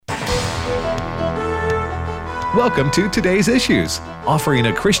Welcome to Today's Issues, offering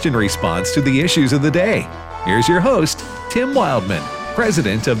a Christian response to the issues of the day. Here's your host, Tim Wildman,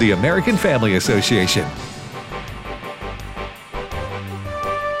 President of the American Family Association.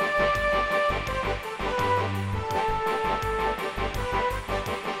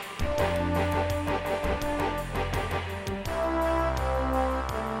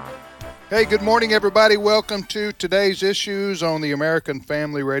 Hey, good morning, everybody. Welcome to Today's Issues on the American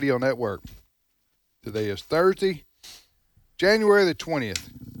Family Radio Network. Today is Thursday, January the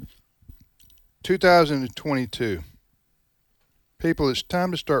 20th, 2022. People, it's time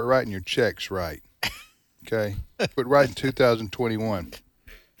to start writing your checks right. Okay? Quit writing 2021.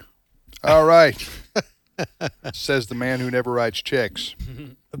 All right. Says the man who never writes checks.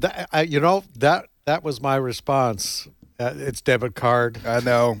 That was my response. It's debit card. I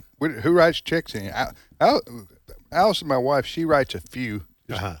know. Who writes checks in? Allison, my wife, she writes a few.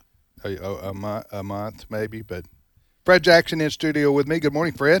 A month maybe, but Fred Jackson in studio with me. Good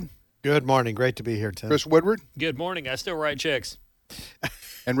morning, Fred. Good morning. Great to be here, Tim. Chris Woodward. Good morning. I still write checks.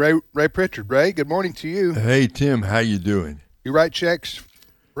 And Ray Pritchard. Ray, good morning to you. Hey, Tim, how you doing? You write checks,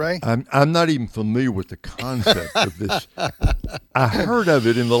 Ray? I'm not even familiar with the concept of this. I heard of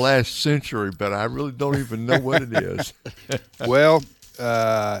it in the last century, but I really don't even know what it is. Well,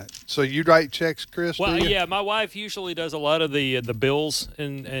 so you write checks, Chris? Well, do you? yeah, my wife usually does a lot of the bills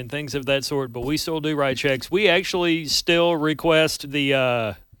and things of that sort, but we still do write checks. We actually still request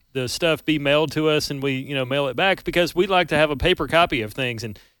the stuff be mailed to us, and we mail it back because we'd like to have a paper copy of things.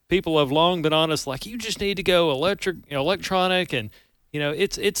 And people have long been on us like, you just need to go electronic, and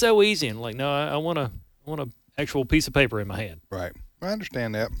it's so easy. And like, no, I want a actual piece of paper in my hand. Right. I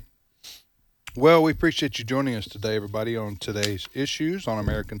understand that. Well, we appreciate you joining us today, everybody, on Today's Issues on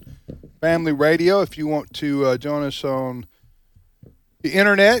American Family Radio. If you want to join us on the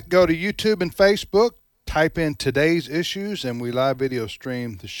internet, go to YouTube and Facebook, type in Today's Issues, and we live video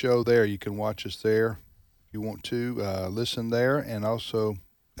stream the show there. You can watch us there if you want to listen there, and also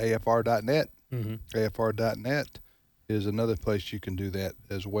AFR.net. Mm-hmm. AFR.net is another place you can do that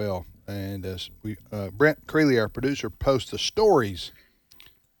as well. And as Brent Creeley, our producer, posts the stories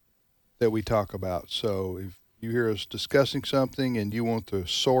that we talk about. So if you hear us discussing something and you want the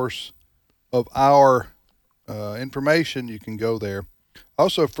source of our information, you can go there.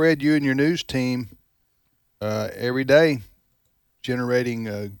 Also, Fred, you and your news team every day generating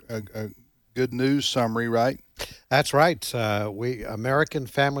a good news summary, right? That's right. American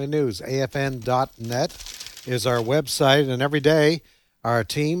Family News, AFN.net is our website, and every day our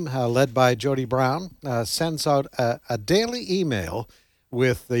team, led by Jody Brown, sends out a daily email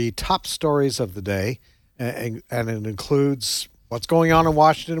with the top stories of the day, and it includes what's going on in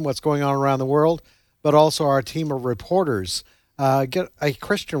Washington, what's going on around the world, but also our team of reporters get a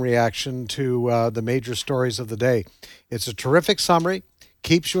Christian reaction to the major stories of the day. It's a terrific summary,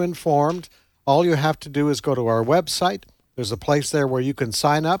 keeps you informed. All you have to do is go to our website. There's a place there where you can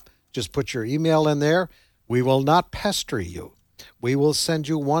sign up. Just put your email in there. We will not pester you. We will send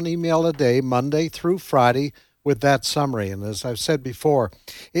you one email a day, Monday through Friday, with that summary. And as I've said before,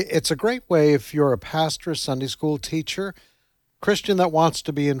 it's a great way if you're a pastor, Sunday school teacher, Christian that wants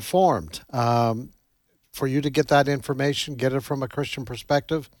to be informed, for you to get that information, get it from a Christian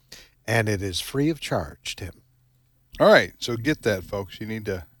perspective, and it is free of charge, Tim. All right, so get that, folks. You need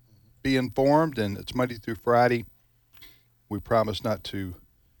to be informed, and it's Monday through Friday. We promise not to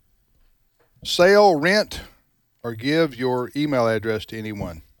sell, rent, or give your email address to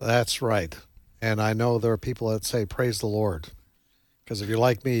anyone. That's right. And I know there are people that say, praise the Lord. Because if you're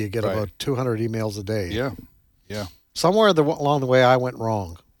like me, you get about 200 emails a day. Yeah. Somewhere along the way, I went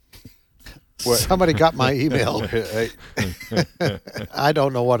wrong. What? Somebody got my email. I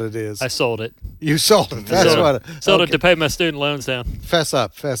don't know what it is. I sold it. You sold it. Sold it to pay my student loans down. Fess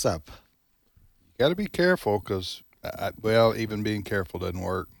up. You got to be careful because, even being careful doesn't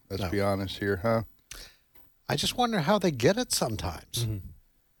work. Let's be honest here, huh? I just wonder how they get it sometimes. Mm-hmm.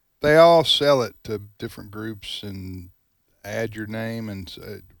 They all sell it to different groups and add your name. And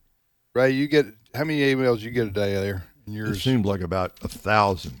Ray, you get how many emails you get a day there? It seems like about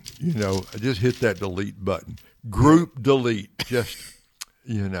 1,000. I just hit that delete button. Group delete. Just,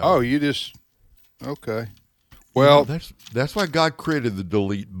 Oh, you just okay. Well, that's why God created the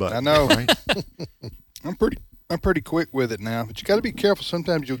delete button. I know. Right? I'm pretty quick with it now, but you got to be careful.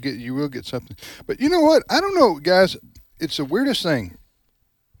 Sometimes you will get something. But you know what? I don't know, guys. It's the weirdest thing.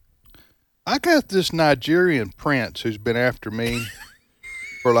 I got this Nigerian prince who's been after me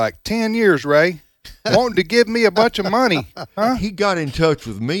for like 10 years, Ray. wanting to give me a bunch of money. Huh? He got in touch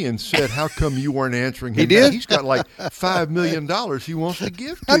with me and said, "How come you weren't answering him?" He did? He's got like $5 million he wants to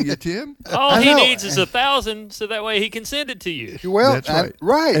give to you, Tim. All I he know. needs is 1,000, so that way he can send it to you. Well, That's right.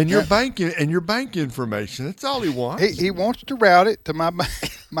 right. And your bank information. That's all he wants. He wants to route it to my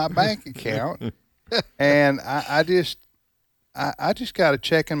my bank account, and I just got a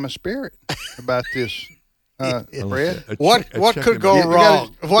check in my spirit about this, Fred. What could go You gotta-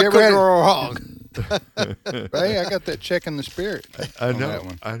 wrong? What you could ever go wrong? Hey, I got that check in the spirit. I on know, that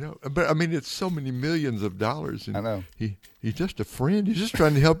one. I know. But I mean, it's so many millions of dollars. And I know. He's just a friend. He's just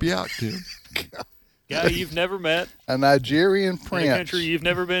trying to help you out, Tim. Guy you've never met A Nigerian in prince. a country you've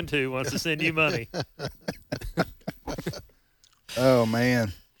never been to wants to send you money. Oh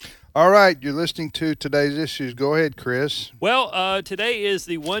man! All right, you're listening to Today's Issues. Go ahead, Chris. Well, today is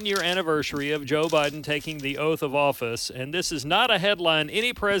the 1-year anniversary of Joe Biden taking the oath of office, and this is not a headline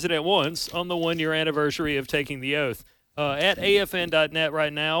any president wants on the 1-year anniversary of taking the oath. At AFN.net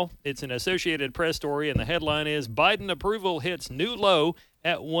right now, it's an Associated Press story, and the headline is Biden approval hits new low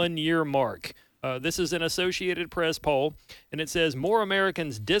at 1-year mark. This is an Associated Press poll, and it says more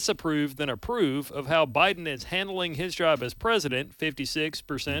Americans disapprove than approve of how Biden is handling his job as president,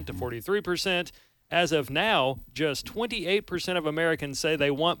 56% to 43%. As of now, just 28% of Americans say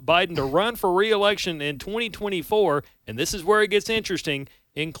they want Biden to run for re-election in 2024, and this is where it gets interesting,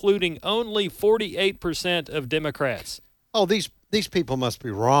 including only 48% of Democrats. Oh, these people must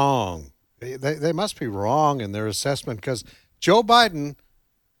be wrong. They must be wrong in their assessment because Joe Biden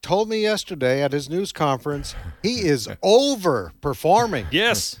told me yesterday at his news conference he is overperforming.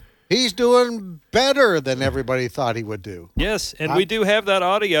 Yes. He's doing better than everybody thought he would do. Yes, and we do have that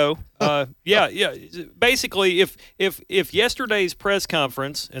audio. Yeah. Basically, if yesterday's press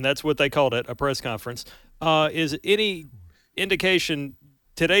conference, and that's what they called it, a press conference, is any indication,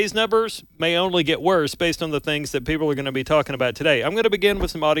 today's numbers may only get worse based on the things that people are going to be talking about today. I'm going to begin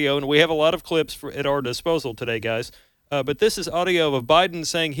with some audio, and we have a lot of clips at our disposal today, guys. But this is audio of Biden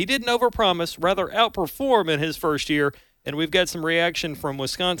saying he didn't overpromise, rather outperform in his first year. And we've got some reaction from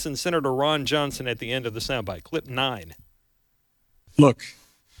Wisconsin Senator Ron Johnson at the end of the soundbite. Clip 9. Look,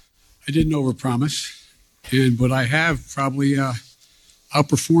 I didn't overpromise, but I have probably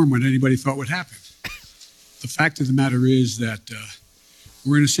outperformed what anybody thought would happen. The fact of the matter is that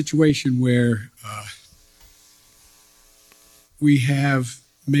we're in a situation where we have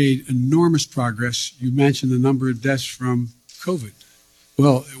made enormous progress. You mentioned the number of deaths from COVID.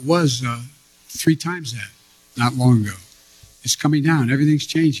 Well, it was 3 times that not long ago. It's coming down. Everything's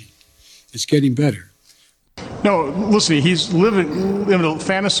changing. It's getting better. No, listen, he's living in a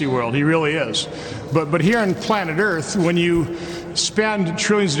fantasy world. He really is. But here on planet Earth, when you spend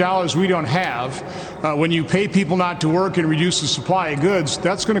trillions of dollars we don't have, when you pay people not to work and reduce the supply of goods,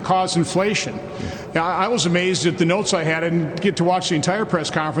 that's going to cause inflation. Now, I was amazed at the notes I had. I didn't get to watch the entire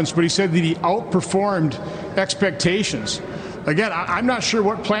press conference, but he said that he outperformed expectations. Again, I'm not sure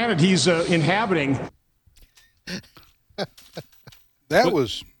what planet he's inhabiting. That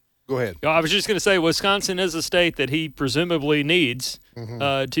was. Go ahead. I was just going to say Wisconsin is a state that he presumably needs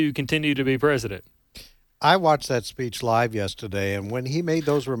to continue to be president. I watched that speech live yesterday, and when he made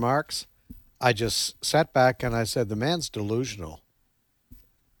those remarks, I just sat back and I said, the man's delusional.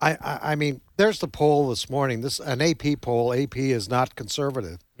 I mean, there's the poll this morning. An AP poll. AP is not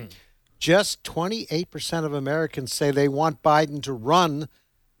conservative. Just 28% of Americans say they want Biden to run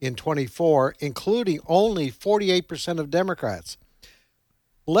in 24, including only 48% of Democrats.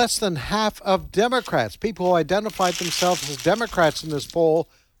 Less than half of Democrats, people who identified themselves as Democrats in this poll,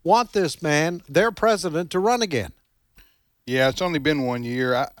 want this man, their president, to run again. Yeah, it's only been 1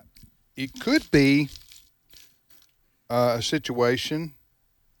 year. It could be a situation.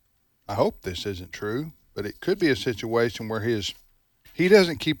 I hope this isn't true, but it could be a situation where he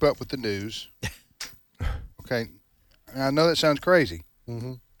doesn't keep up with the news. Okay, I know that sounds crazy.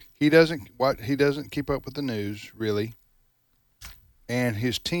 Mm-hmm. He doesn't keep up with the news really, and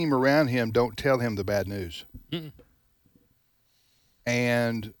his team around him don't tell him the bad news. Mm-mm.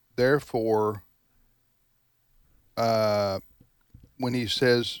 And therefore, when he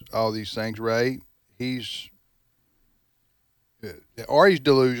says all these things, Ray, he's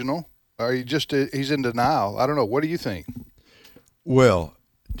delusional, or he's in denial. I don't know. What do you think? Well,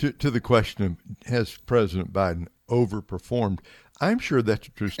 to the question of has President Biden overperformed, I'm sure that's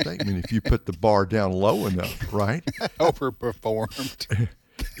a true statement if you put the bar down low enough, right? Overperformed.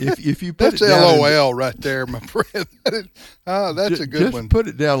 If you put That's it down LOL right there, my friend. That's a good just one. Put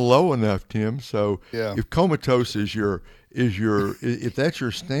it down low enough, Tim. So Yeah. if comatose is your if that's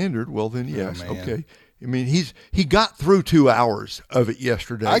your standard, well then yes, man. okay. I mean he got through 2 hours of it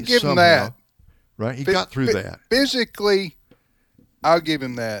yesterday. I give him somehow, that. right? He got through that. Physically, I'll give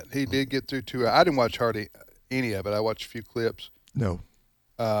him that. He did get through 2 hours. I didn't watch hardly any of it. I watched a few clips. No.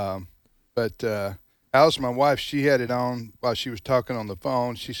 But Alice, my wife, she had it on while she was talking on the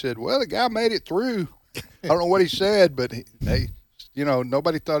phone. She said, well, the guy made it through. I don't know what he said, but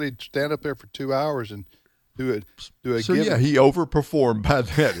nobody thought he'd stand up there for 2 hours and do a So yeah, he overperformed by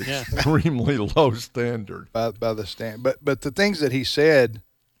that extremely low standard. by the stand. But the things that he said,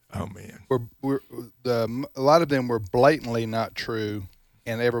 Oh man, a lot of them were blatantly not true,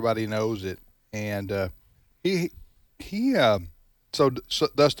 and everybody knows it. And so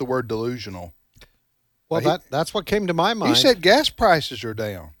that's the word delusional. Well, that's what came to my mind. He said gas prices are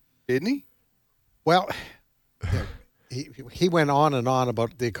down, didn't he? Well, he went on and on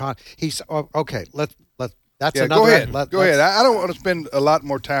about the economy. He's okay. Let's. That's another. Go ahead. Go ahead. I don't want to spend a lot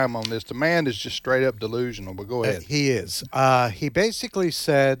more time on this. The man is just straight up delusional. But go ahead. He is. He basically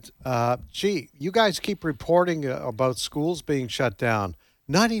said, "Gee, you guys keep reporting about schools being shut down.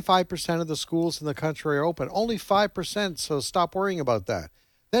 95% of the schools in the country are open. Only 5%. So stop worrying about that."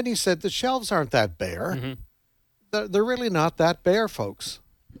 Then he said, "The shelves aren't that bare. Mm-hmm. They're really not that bare, folks."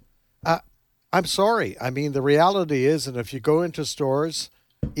 I'm sorry. I mean, the reality is, and if you go into stores,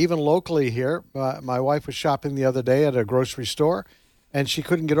 even locally here, my wife was shopping the other day at a grocery store, and she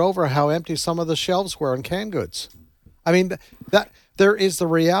couldn't get over how empty some of the shelves were on canned goods. I mean, that there is the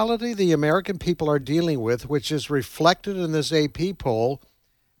reality the American people are dealing with, which is reflected in this AP poll.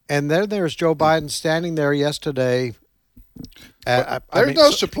 And then there's Joe Biden standing there yesterday. There's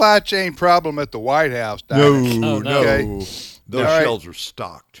no supply chain problem at the White House. No. Okay? Those shelves are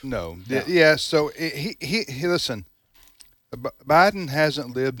stocked. No. Yeah. So he listen. Biden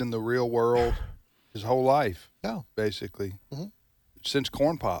hasn't lived in the real world his whole life. No, basically, mm-hmm. since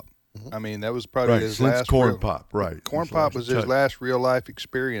Corn Pop. Mm-hmm. I mean, that was probably his since last Corn Pop. Right, Corn Pop was his last real life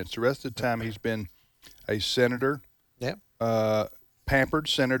experience. The rest of the time, he's been a senator. Yep. Pampered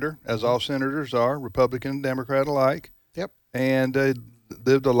senator, as all senators are, Republican and Democrat alike. Yep. And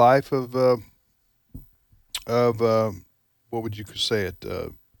lived a life of what would you say it?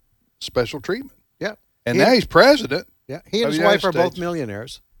 Special treatment. Yeah. And now he's president. Yeah. He and his wife are both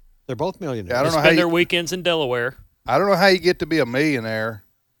millionaires. They're both millionaires. I don't know spend their weekends in Delaware. I don't know how you get to be a millionaire.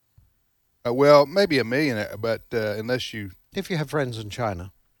 Well, maybe a millionaire, but unless you... If you have friends in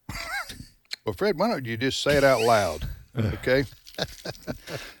China. Well, Fred, why don't you just say it out loud, okay?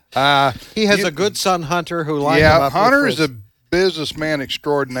 He has a good son, Hunter, who lined him up. Yeah, Hunter with is a businessman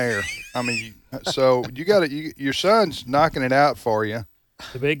extraordinaire. I mean, so your son's knocking it out for you.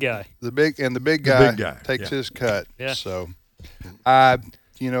 The big guy. The big guy takes his cut. Yeah. So,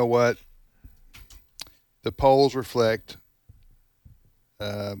 you know what? The polls reflect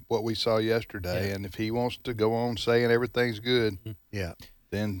what we saw yesterday, and if he wants to go on saying everything's good,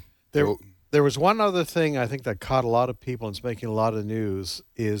 then there was one other thing I think that caught a lot of people and is making a lot of news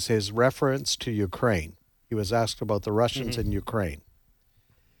is his reference to Ukraine. He was asked about the Russians in Ukraine.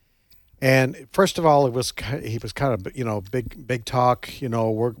 And first of all, he was kind of, big talk,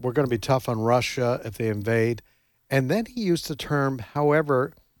 we're going to be tough on Russia if they invade. And then he used the term,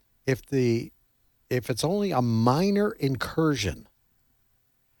 however, if it's only a minor incursion.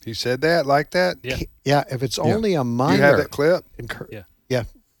 He said that like that? Yeah. If it's only a minor. You have that clip? Yeah. Let's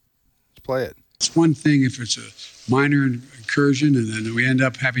play it. It's one thing if it's a minor incursion and then we end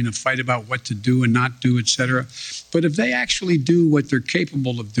up having a fight about what to do and not do, et cetera. But if they actually do what they're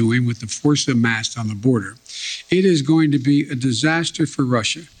capable of doing with the force amassed on the border, it is going to be a disaster for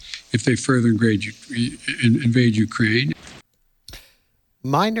Russia if they further invade Ukraine.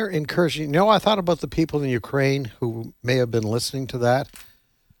 Minor incursion. I thought about the people in Ukraine who may have been listening to that.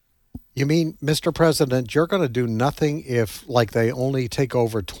 You mean, Mr. President, you're going to do nothing if, they only take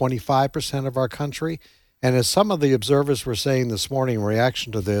over 25% of our country? And as some of the observers were saying this morning in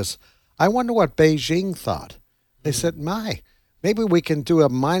reaction to this, I wonder what Beijing thought. They said, maybe we can do a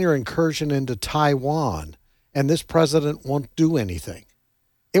minor incursion into Taiwan, and this president won't do anything.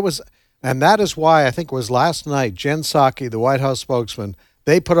 And that is why I think it was last night, Jen Psaki, the White House spokesman,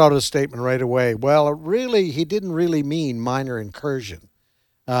 they put out a statement right away. Well, he didn't really mean minor incursion.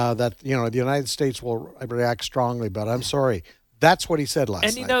 That the United States will react strongly, but I'm sorry. That's what he said last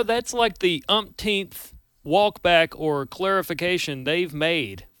night. And that's like the umpteenth walk back or clarification they've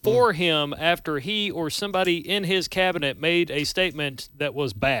made for him after he or somebody in his cabinet made a statement that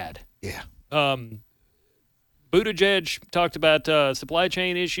was bad. Yeah. Buttigieg talked about supply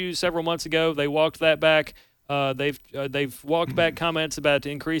chain issues several months ago. They walked that back. They've walked back comments about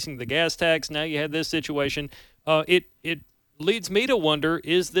increasing the gas tax. Now you have this situation. It leads me to wonder,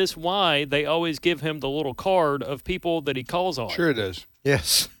 is this why they always give him the little card of people that he calls on? Sure it is.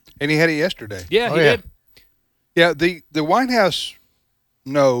 Yes. And he had it yesterday. Yeah, Oh, he yeah. did. Yeah, the White House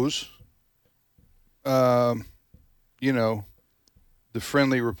knows, you know, the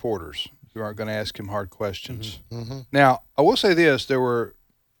friendly reporters who aren't going to ask him hard questions. Now, I will say this: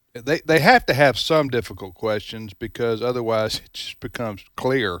 they have to have some difficult questions because otherwise it just becomes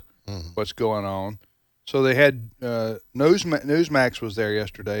clear what's going on. So they had Newsmax was there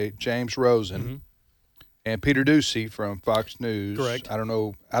yesterday. James Rosen and Peter Ducey from Fox News. Correct. I don't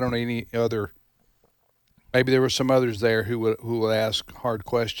know any other. Maybe there were some others there who would ask hard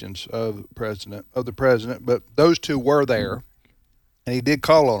questions of the president, but those two were there, and he did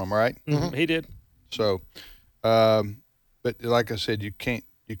call on them, right? Mhm, he did. So, but like I said,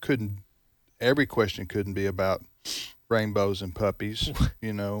 every question couldn't be about rainbows and puppies.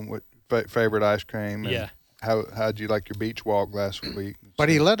 You know, what favorite ice cream? And Yeah. How'd you like your beach walk last week? But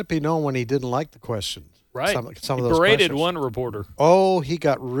he let it be known when he didn't like the questions. Right. Some he of those berated questions. one reporter. Oh, he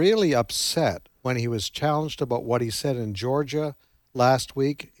got really upset when he was challenged about what he said in Georgia last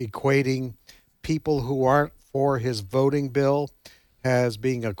week, equating people who aren't for his voting bill as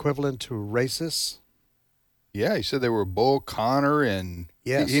being equivalent to racists. Yeah, he said they were Bull Connor, and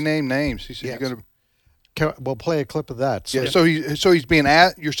Yes. he named names. He said Yes. you're going to. We'll play a clip of that. Yeah, so he's being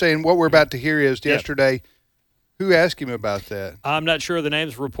at. You're saying what we're about to hear is Yep. yesterday. Who asked him about that? I'm not sure of the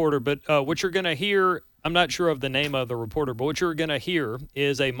name's reporter, but what you're going to hear, I'm not sure of the name of the reporter, but what you're going to hear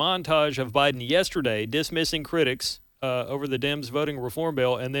is a montage of Biden yesterday dismissing critics over the Dems voting reform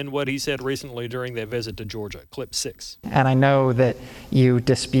bill, and then what he said recently during that visit to Georgia. Clip 6. And I know that you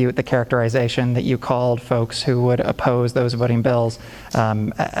dispute the characterization that you called folks who would oppose those voting bills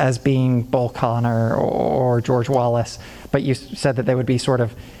as being Bull Connor or George Wallace, but you said that they would be sort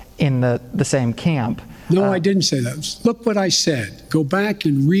of in the same camp. No, I didn't say that. Look what I said. Go back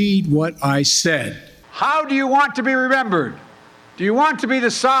and read what I said. How do you want to be remembered? Do you want to be on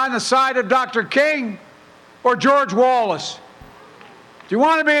the side of Dr. King or George Wallace? Do you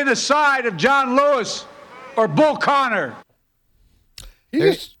want to be on the side of John Lewis or Bull Connor? He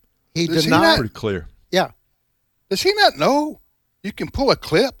does did he not. not- Pretty clear. Yeah, Does he not know you can pull a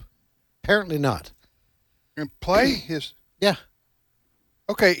clip apparently not. and play his? Yeah.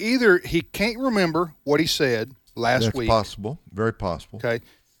 Okay, either he can't remember what he said last That's week. possible. Very possible. Okay,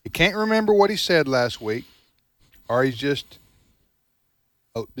 he can't remember what he said last week, or he's just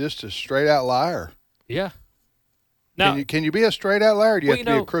a straight out liar. Yeah. Now, Can you be a straight out liar? Or do you well, have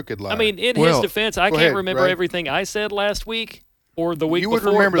to be a crooked liar? I mean, in his Well, defense, I go can't ahead, remember Ray. everything I said last week or the week You would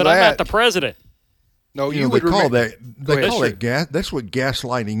before, remember but I'm that. not the president. no, You you know, would they call remember. that they ahead. call that gas. That's what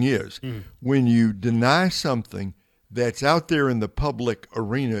gaslighting is. When you deny something that's out there in the public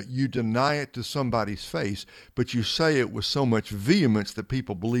arena, you deny it to somebody's face, but you say it with so much vehemence that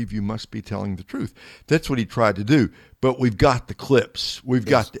people believe you must be telling the truth. That's what he tried to do. But we've got the clips, we've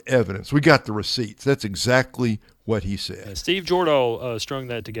got the evidence, we got the receipts. That's exactly what he said. Steve Jordahl strung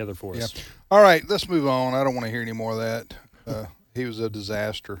that together for us. All right, let's move on. I don't want to hear any more of that. He was a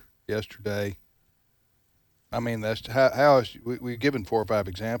disaster yesterday. I mean, that's how is, we've given 4 or 5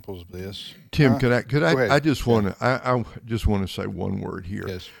 examples of this. Tim, Go ahead. I just want to I just want to say one word here.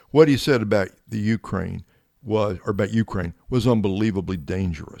 Yes. What he said about the Ukraine was unbelievably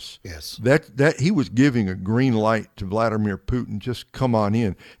dangerous. Yes. That he was giving a green light to Vladimir Putin, just come on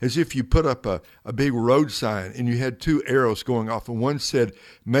in, as if you put up a big road sign and you had 2 arrows going off, and one said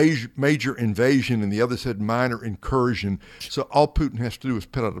major invasion and the other said minor incursion. So all Putin has to do is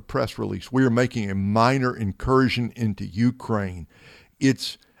put out a press release. We are making a minor incursion into Ukraine.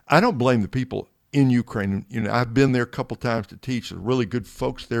 I don't blame the people in Ukraine. You know, I've been there a couple times to teach. There's really good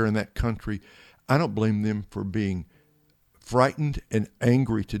folks there in that country. I don't blame them for being frightened and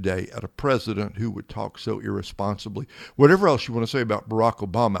angry today at a president who would talk so irresponsibly. Whatever else you want to say about Barack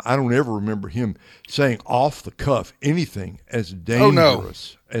Obama, I don't ever remember him saying off the cuff anything as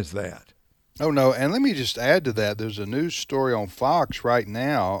dangerous as that. Oh, no, and let me just add to that. There's a news story on Fox right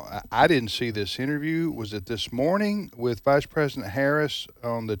now. I didn't see this interview. Was it this morning with Vice President Harris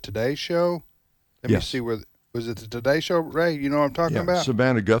on the Today Show? Let me Yes. see where. Was it the Today Show, Ray? You know what I'm talking Yeah, about?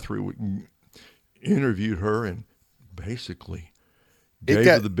 Savannah Guthrie interviewed her and basically gave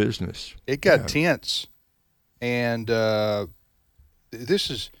got- her the business. It got Yeah. tense. And this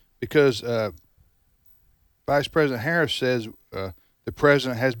is because Vice President Harris says the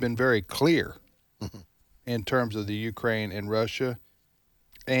president has been very clear in terms of the Ukraine and Russia.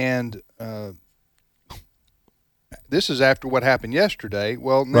 And this is after what happened yesterday.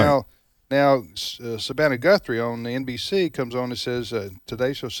 Well, now Savannah Guthrie on the NBC comes on and says,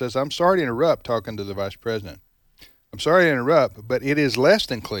 Today Show says, I'm sorry to interrupt, talking to the vice president. I'm sorry to interrupt, but it is less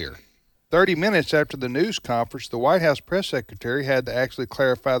than clear 30 minutes after the news conference, the White House press secretary had to actually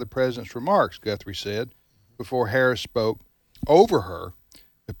clarify the president's remarks, Guthrie said, before Harris spoke over her,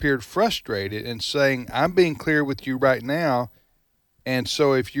 appeared frustrated and saying, I'm being clear with you right now, and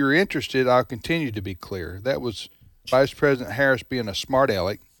so if you're interested, I'll continue to be clear. That was Vice President Harris being a smart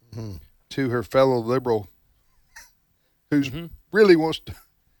aleck to her fellow liberal who really wants to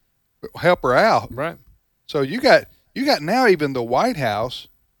help her out. Right. So you got now even the White House,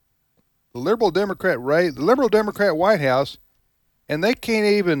 the liberal Democrat White House, and they can't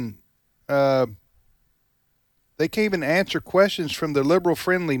even answer questions from the liberal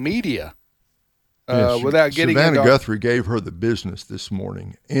friendly media without getting Savannah into Guthrie gave her the business this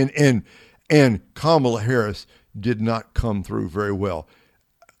morning, and Kamala Harris did not come through very well.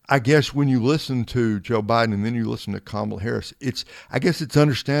 I guess when you listen to Joe Biden and then you listen to Kamala Harris, I guess it's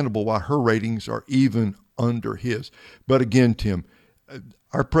understandable why her ratings are even under his. But again, Tim,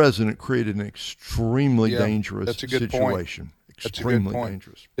 our president created an extremely dangerous that's a good situation. Point. Extremely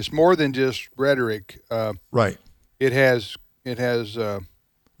dangerous. It's more than just rhetoric. Right. It has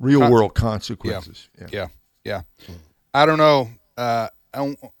real world consequences. Yeah. I don't know. I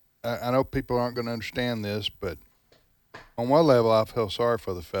know people aren't going to understand this, but on one level, I feel sorry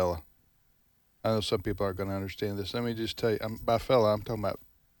for the fella. I know some people aren't going to understand this. Let me just tell you, by fella, I'm talking about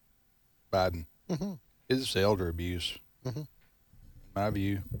Biden. It's elder abuse, in my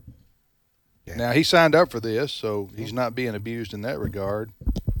view. Yeah. Now, he signed up for this, so he's not being abused in that regard.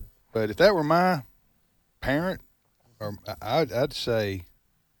 But if that were my parent, or I'd say,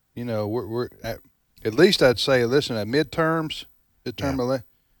 we're at least I'd say, listen, at midterms,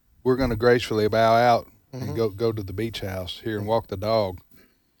 we're going to gracefully bow out and go to the beach house here and walk the dog,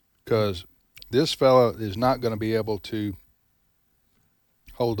 because this fella is not going to be able to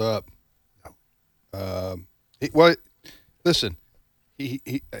hold up. Listen,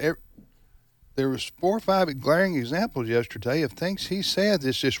 there was 4 or 5 glaring examples yesterday of things he said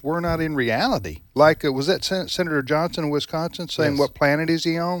that just were not in reality. Like, was that Senator Johnson in Wisconsin saying, what planet is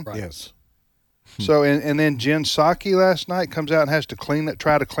he on? Right. Yes. So, and then Jen Psaki last night comes out and has to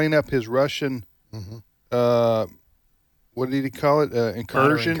try to clean up his Russian, what did he call it?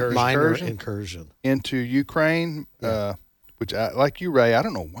 Minor incursion into Ukraine, which, like you, Ray, I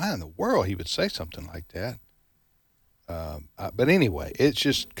don't know why in the world he would say something like that. But anyway, it's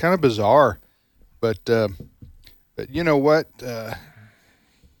just kind of bizarre. But you know what?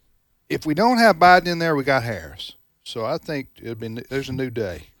 If we don't have Biden in there, we got Harris. So I think there's a new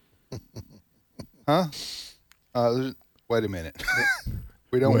day. Huh? Wait a minute.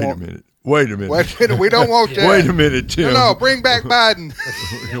 Wait a minute. We don't want that. Wait a minute, Tim. No, bring back Biden.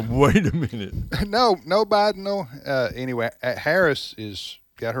 Wait a minute. No Biden, no. Anyway, Harris is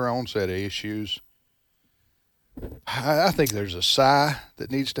got her own set of issues. I think there's a sigh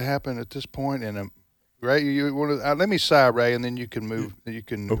that needs to happen at this point. And Ray, you want to let me sigh, Ray, and then you can move. You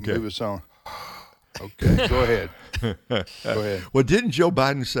can move us on. Okay, go ahead. Go ahead. Well, didn't Joe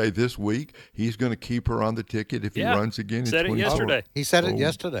Biden say this week he's going to keep her on the ticket if he runs again? Said it yesterday. He said it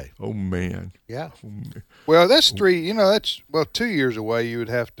yesterday. Oh man. Yeah. Well, that's 2 years away. You would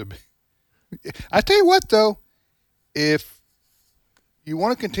have to be. I tell you what, though, if you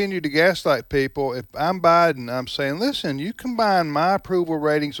want to continue to gaslight people, if I'm Biden, I'm saying, listen, you combine my approval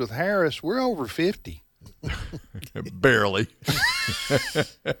ratings with Harris, we're over 50. Barely.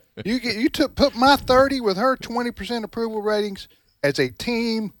 You put my 30 with her 20% approval ratings as a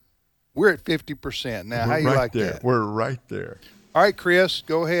team. We're at 50% now. How you like that? We're right there. All right, Chris,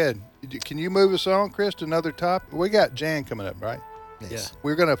 go ahead. Can you move us on, Chris, to another topic? We got Jan coming up, right? Yes. Yeah.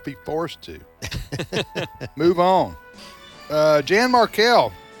 We're going to be forced to move on. Jan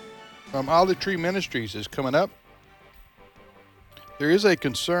Markell from Olive Tree Ministries is coming up. There is a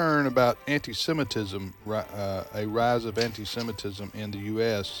concern about anti-Semitism, a rise of anti-Semitism in the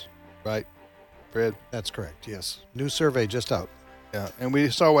U.S., right, Fred? That's correct, yes. New survey just out. Yeah, and we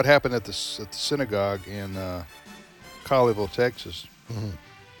saw what happened at the synagogue in Colleyville, Texas,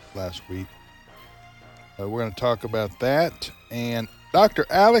 last week. We're going to talk about that. And Dr.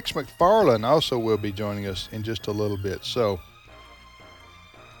 Alex McFarland also will be joining us in just a little bit. So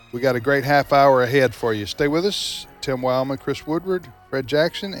we got a great half hour ahead for you. Stay with us. Tim Wildman, Chris Woodward, Fred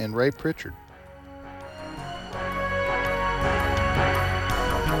Jackson, and Ray Pritchard.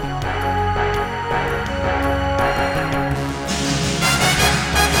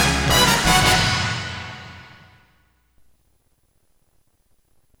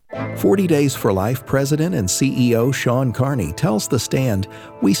 40 Days for Life President and CEO Sean Carney tells The Stand,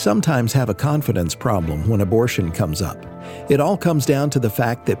 we sometimes have a confidence problem when abortion comes up. It all comes down to the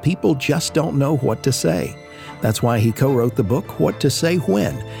fact that people just don't know what to say. That's why he co-wrote the book, What to Say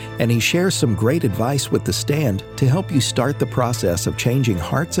When, and he shares some great advice with The Stand to help you start the process of changing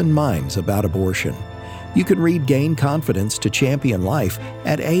hearts and minds about abortion. You can read Gain Confidence to Champion Life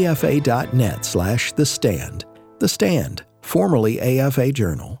at afa.net/The Stand. The Stand, formerly AFA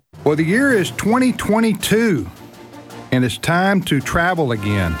Journal. Well, the year is 2022, and it's time to travel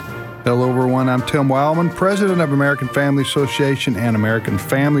again. Hello, everyone. I'm Tim Wildman, president of American Family Association and American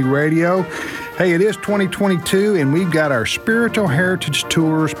Family Radio. Hey, it is 2022, and we've got our Spiritual Heritage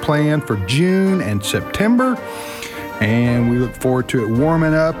Tours planned for June and September. And we look forward to it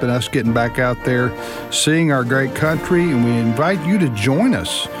warming up and us getting back out there, seeing our great country, and we invite you to join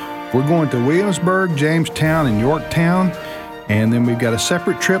us. We're going to Williamsburg, Jamestown, and Yorktown, and then we've got a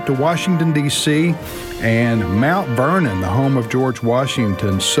separate trip to Washington, D.C., and Mount Vernon, the home of George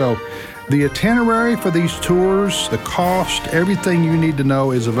Washington. So the itinerary for these tours, the cost, everything you need to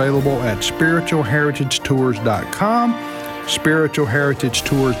know is available at spiritualheritagetours.com,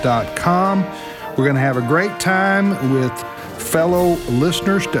 spiritualheritagetours.com. We're going to have a great time with fellow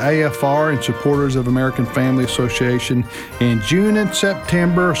listeners to AFR and supporters of American Family Association in June and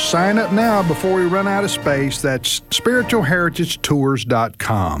September. Sign up now before we run out of space. That's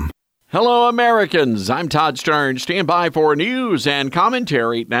spiritualheritagetours.com. Hello, Americans. I'm Todd Starnes. Stand by for news and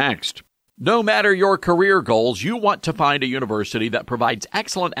commentary next. No matter your career goals, you want to find a university that provides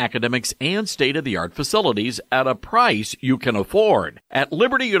excellent academics and state-of-the-art facilities at a price you can afford. At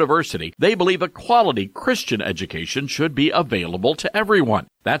Liberty University, they believe a quality Christian education should be available to everyone.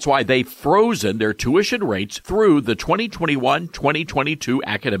 That's why they've frozen their tuition rates through the 2021-2022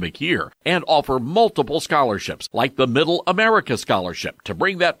 academic year and offer multiple scholarships like the Middle America Scholarship to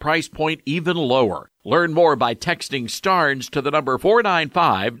bring that price point even lower. Learn more by texting STARNS to the number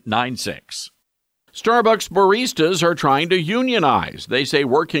 49596. Starbucks baristas are trying to unionize. They say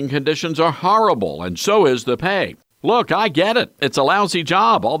working conditions are horrible, and so is the pay. Look, I get it. It's a lousy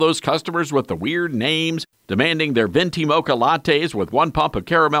job. All those customers with the weird names, demanding their venti mocha lattes with 1 pump of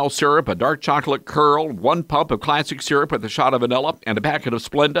caramel syrup, a dark chocolate curl, 1 pump of classic syrup with a shot of vanilla, and a packet of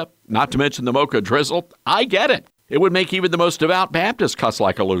Splenda, not to mention the mocha drizzle. I get it. It would make even the most devout Baptist cuss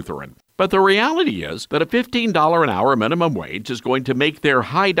like a Lutheran. But the reality is that a $15 an hour minimum wage is going to make their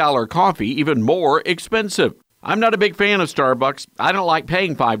high-dollar coffee even more expensive. I'm not a big fan of Starbucks. I don't like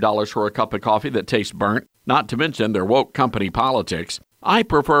paying $5 for a cup of coffee that tastes burnt, not to mention their woke company politics. I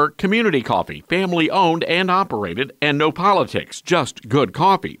prefer community coffee, family-owned and operated, and no politics, just good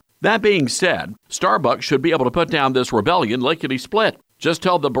coffee. That being said, Starbucks should be able to put down this rebellion lickety-split. Just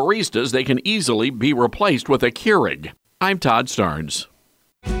tell the baristas they can easily be replaced with a Keurig. I'm Todd Starnes.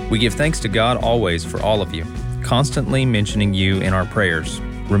 We give thanks to God always for all of you, constantly mentioning you in our prayers,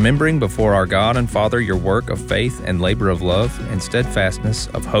 remembering before our God and Father your work of faith and labor of love and steadfastness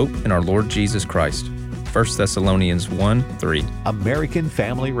of hope in our Lord Jesus Christ. 1 Thessalonians 1:3. American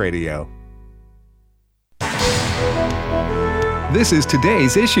Family Radio. This is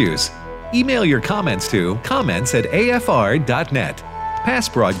today's issues. Email your comments to comments@afr.net.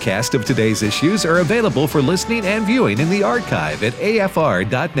 Past broadcasts of today's issues are available for listening and viewing in the archive at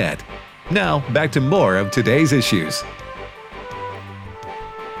afr.net. Now, back to more of today's issues.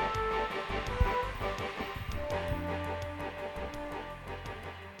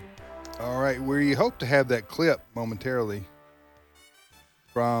 All right, we hope to have that clip momentarily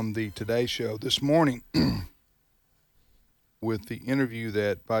from the Today Show this morning with the interview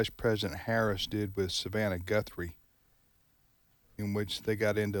that Vice President Harris did with Savannah Guthrie, in which they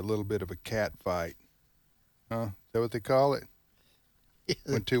got into a little bit of a cat fight. Is that what they call it?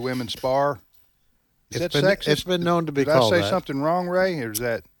 When two women spar? Is that sexist? It's been known to be Did called I say that. something wrong, Ray, or is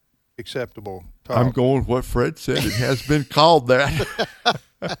that acceptable talk? I'm going with what Fred said. It has been called that.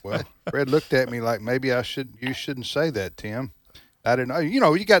 Well, Fred looked at me like maybe you shouldn't say that, Tim. I didn't know. You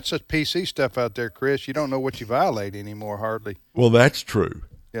know, you got such PC stuff out there, Chris. You don't know what you violate anymore, hardly. Well, that's true.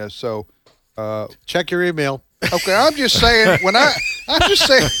 Yeah, so check your email. Okay, I'm just saying I'm just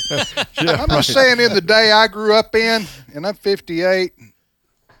saying in the day I grew up in, and I'm 58,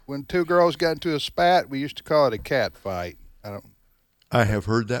 when two girls got into a spat, we used to call it a cat fight. I have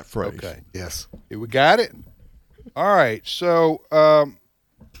heard that phrase. Okay. Yes. We got it? All right, so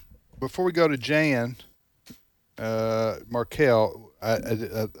before we go to Jan, Markel,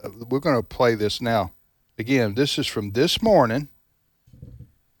 we're going to play this now. Again, this is from this morning,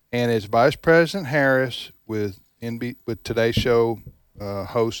 and it's Vice President Harris with Today Show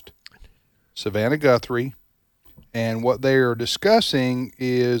host Savannah Guthrie, And what they are discussing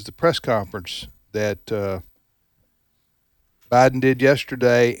is the press conference that Biden did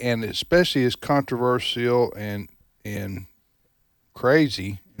yesterday, and especially his controversial and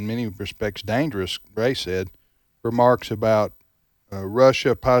crazy, in many respects dangerous, Ray said, remarks about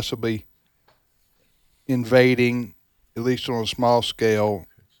Russia possibly invading, at least on a small scale,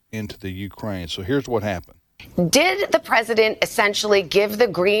 into the Ukraine. So here's what happened. Did the president essentially give the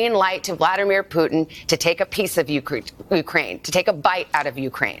green light to Vladimir Putin to take a piece of Ukraine, to take a bite out of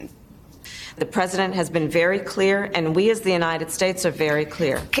Ukraine? The president has been very clear, and we as the United States are very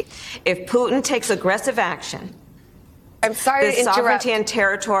clear. If Putin takes aggressive action, I'm sorry the to interrupt. sovereignty and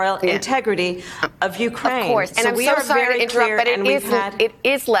territorial integrity of Ukraine. Of course, and so I'm we so are sorry very to interrupt, clear, but it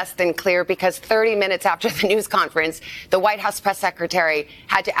is less than clear because 30 minutes after the news conference, the White House press secretary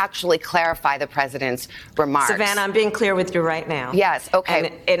had to actually clarify the president's remarks. Savannah, I'm being clear with you right now. Yes,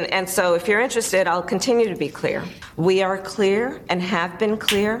 okay. And so if you're interested, I'll continue to be clear. We are clear and have been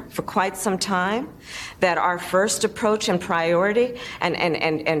clear for quite some time that our first approach and priority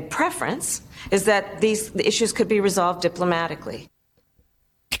and preference is that these issues could be resolved diplomatically.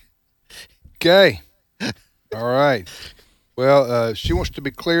 Okay. All right. Well, she wants to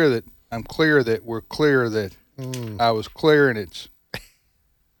be clear that I'm clear that we're clear that I was clear, and it's,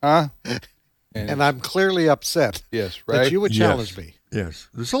 huh? And I'm clearly upset. Yes, right. That you would challenge me. Yes.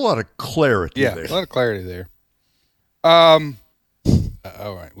 There's a lot of clarity there. Yeah, a lot of clarity there. All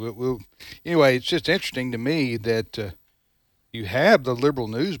right. We'll anyway, it's just interesting to me that you have the liberal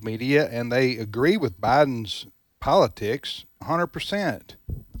news media, and they agree with Biden's politics 100%,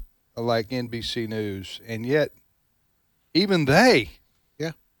 like NBC News. And yet, even they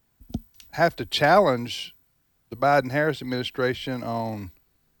have to challenge the Biden-Harris administration on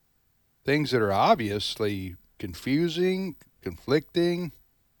things that are obviously confusing, conflicting,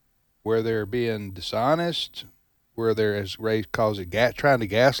 where they're being dishonest, where they're, as Ray calls it, trying to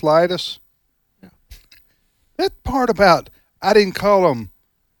gaslight us. Yeah. That part about I didn't call them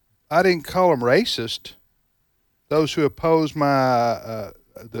racist. Those who oppose my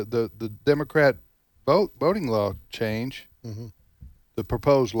the Democrat voting law change, the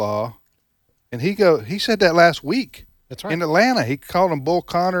proposed law, and he said that last week. That's right. In Atlanta, he called them Bull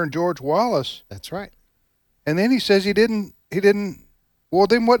Connor and George Wallace. That's right. And then he says he didn't. Well,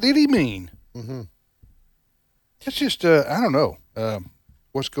 then what did he mean? Mm-hmm. It's just I don't know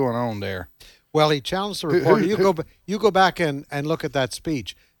what's going on there. Well, he challenged the reporter. You go back and look at that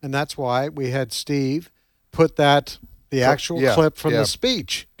speech, and that's why we had Steve put the actual clip from the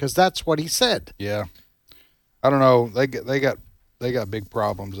speech, because that's what he said. Yeah, I don't know. They got big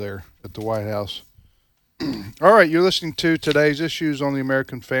problems there at the White House. All right, you're listening to Today's Issues on the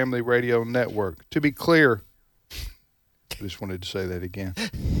American Family Radio Network. To be clear, I just wanted to say that again.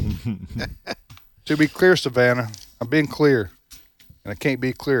 To be clear, Savannah, I'm being clear, and I can't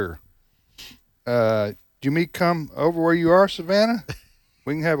be clearer. Do you mean come over where you are, Savannah?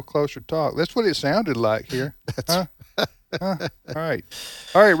 We can have a closer talk. That's what it sounded like here. Huh? All right,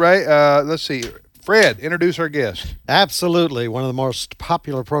 Ray. Let's see. Fred, introduce our guest. Absolutely. One of the most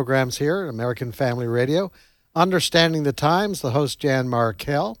popular programs here, American Family Radio. Understanding the Times, the host Jan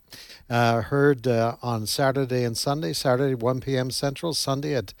Markell, heard on Saturday and Sunday. Saturday, 1 p.m. Central,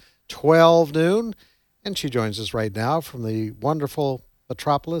 Sunday at 12 noon. And she joins us right now from the wonderful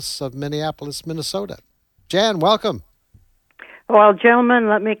metropolis of Minneapolis, Minnesota. Jan, welcome. Well, gentlemen,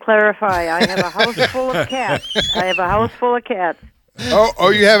 let me clarify. I have a house full of cats. Oh,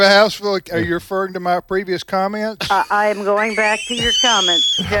 you have a house full of... Are you referring to my previous comments? I am going back to your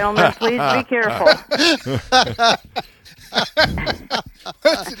comments. Gentlemen, please be careful.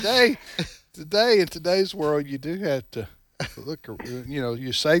 Well, today, in today's world, you do have to look...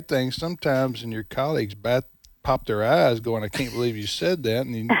 you say things sometimes, and your colleagues pop their eyes going, I can't believe you said that.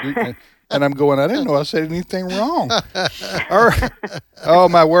 And I'm going, I didn't know I said anything wrong. All right. Oh,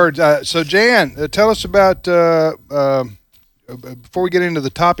 my words. So, Jan, tell us about... before we get into the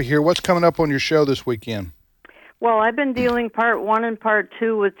topic here, what's coming up on your show this weekend? Well, I've been dealing part 1 and part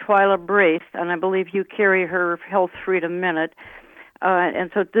 2 with Twyla Brace, and I believe you carry her Health Freedom Minute.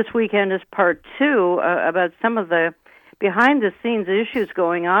 And so this weekend is part 2 about some of the behind-the-scenes issues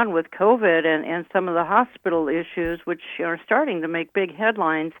going on with COVID and some of the hospital issues, which are starting to make big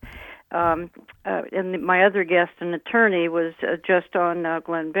headlines. And my other guest, an attorney, was just on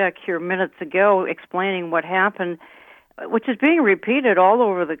Glenn Beck here minutes ago explaining what happened, which is being repeated all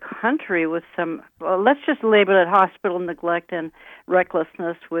over the country with some, let's just label it hospital neglect and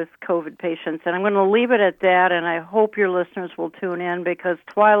recklessness with COVID patients. And I'm going to leave it at that, and I hope your listeners will tune in because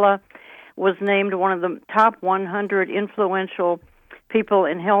Twyla was named one of the top 100 influential people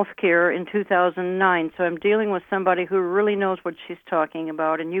in healthcare in 2009. So I'm dealing with somebody who really knows what she's talking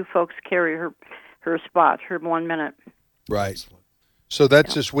about, and you folks carry her spot, her 1 minute. Right. So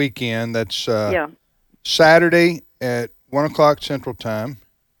that's this weekend. That's yeah. Saturday at 1 o'clock Central Time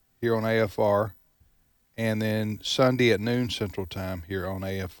here on AFR, and then Sunday at noon Central Time here on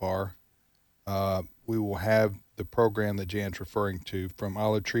AFR. We will have the program that Jan's referring to from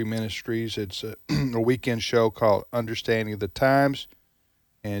Olive Tree Ministries. It's a weekend show called Understanding the Times,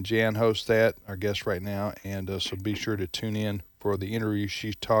 and Jan hosts that, our guest right now, and so be sure to tune in for the interview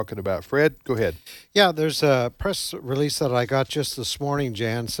she's talking about. Fred, go ahead. Yeah, there's a press release that I got just this morning,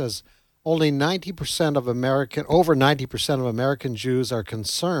 Jan, says over 90% of American Jews are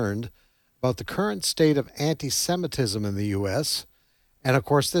concerned about the current state of anti-Semitism in the U.S., and, of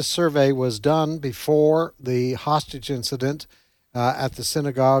course, this survey was done before the hostage incident at the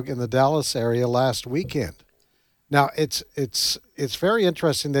synagogue in the Dallas area last weekend. Now, it's very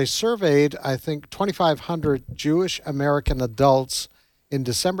interesting. They surveyed, I think, 2,500 Jewish American adults in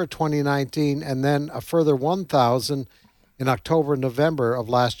December 2019, and then a further 1,000 in October and November of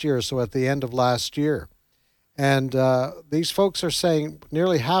last year, so at the end of last year. And these folks are saying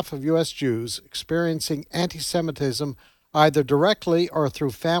nearly half of U.S. Jews experiencing anti-Semitism either directly or through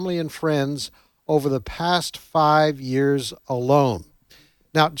family and friends over the past 5 years alone.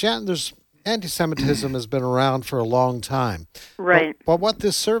 Now, Jan, anti-Semitism has been around for a long time. Right. But what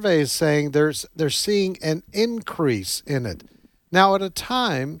this survey is saying, they're seeing an increase in it. Now, at a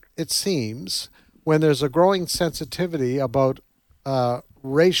time, it seems, when there's a growing sensitivity about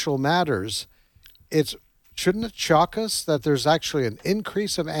racial matters, shouldn't it shock us that there's actually an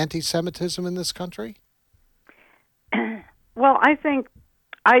increase of anti-Semitism in this country? Well, I think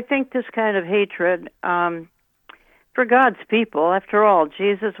this kind of hatred for God's people, after all,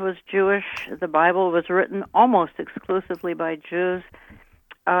 Jesus was Jewish. The Bible was written almost exclusively by Jews.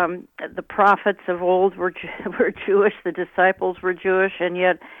 The prophets of old were Jewish. The disciples were Jewish, and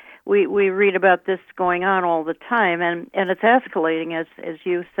yet we read about this going on all the time, and it's escalating, as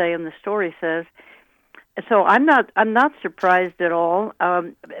you say and the story says. So I'm not surprised at all,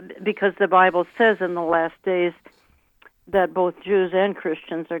 because the Bible says in the last days that both Jews and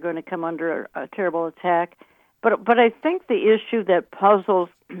Christians are going to come under a terrible attack. But I think the issue that puzzles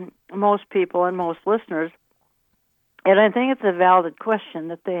most people and most listeners, and I think it's a valid question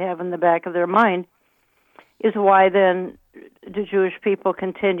that they have in the back of their mind, is why then do Jewish people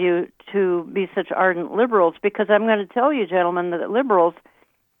continue to be such ardent liberals? Because I'm going to tell you, gentlemen, that liberals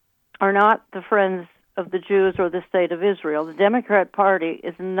are not the friends of the Jews or the state of Israel. The Democrat Party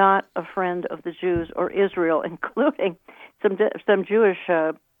is not a friend of the Jews or Israel, including some Jewish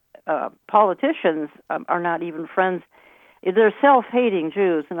politicians are not even friends. They're self-hating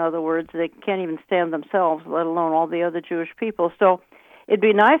Jews, in other words. They can't even stand themselves, let alone all the other Jewish people. So it'd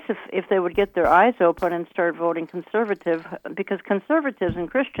be nice if they would get their eyes open and start voting conservative, because conservatives and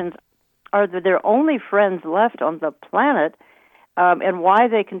Christians are their only friends left on the planet. And why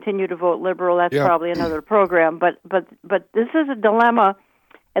they continue to vote liberal, that's probably another program. But this is a dilemma,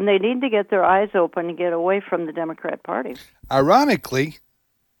 and they need to get their eyes open and get away from the Democrat Party. Ironically,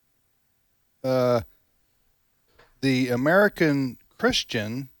 the American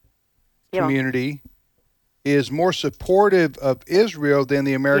Christian community is more supportive of Israel than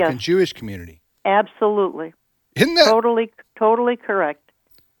the American Jewish community. Absolutely. Isn't that totally correct?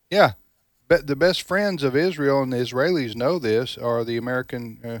 Yeah. But the best friends of Israel, and the Israelis know this, are the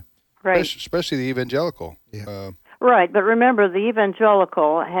American, especially the evangelical. Right, but remember, the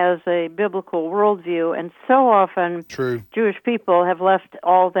evangelical has a biblical worldview, and so often Jewish people have left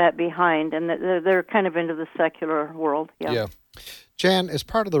all that behind, and they're kind of into the secular world. Yeah. Jan, as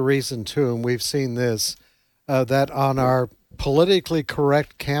part of the reason, too, and we've seen this, that on our politically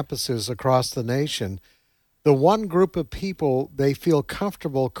correct campuses across the nation, the one group of people they feel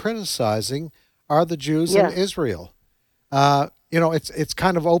comfortable criticizing are the Jews in Israel. It's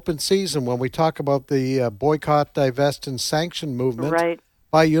kind of open season when we talk about the boycott, divest, and sanction movement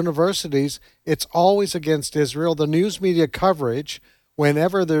by universities. It's always against Israel. The news media coverage,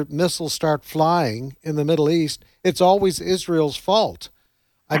 whenever the missiles start flying in the Middle East, it's always Israel's fault.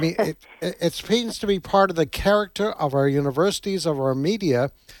 I mean, it seems to be part of the character of our universities, of our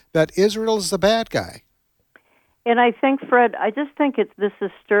media, that Israel is the bad guy. And I think, Fred, I just think this is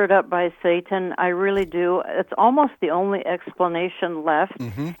stirred up by Satan. I really do. It's almost the only explanation left,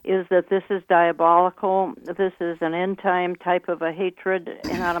 is that this is diabolical. This is an end-time type of a hatred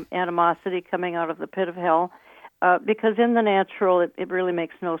and animosity coming out of the pit of hell. Because in the natural, it really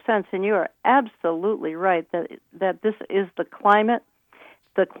makes no sense. And you are absolutely right that this is the climate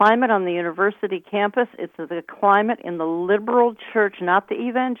the climate on the university campus. It's the climate in the liberal church, not the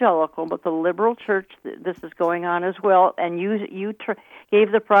evangelical, but the liberal church. This is going on as well. And you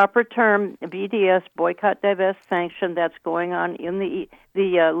gave the proper term, BDS, boycott, divest, sanction. That's going on in the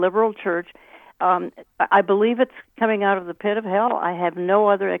liberal church. I believe it's coming out of the pit of hell. I have no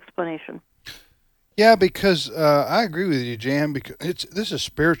other explanation. Yeah, because I agree with you, Jan. Because this is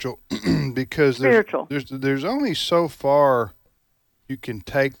spiritual. Because there's only so far you can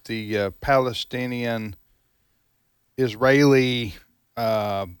take the Palestinian Israeli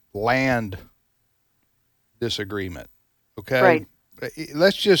land disagreement. Okay, right.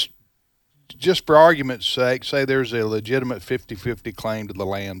 Let's just for argument's sake say there's a legitimate 50-50 claim to the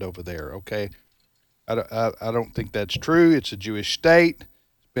land over there. Okay, I don't think that's true. It's a Jewish state.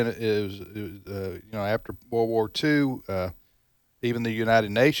 After World War II, even the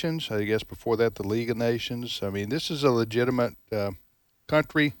United Nations, I guess before that, the League of Nations. I mean, this is a legitimate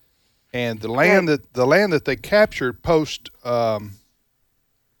country, and the land that they captured post, in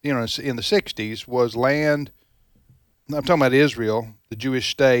the 60s was land. I'm talking about Israel. The Jewish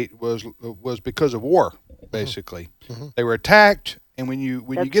state was because of war, basically. Mm-hmm. They were attacked, and when you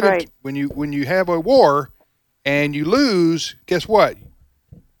have a war, and you lose, guess what?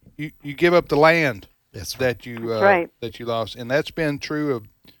 You give up the land that you lost, and that's been true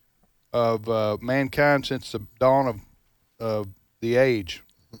of mankind since the dawn of the age.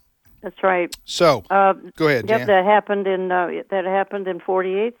 That's right. So go ahead, Jan. That happened in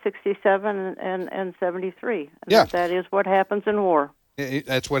 48, 67, and 73. Yeah, that is what happens in war.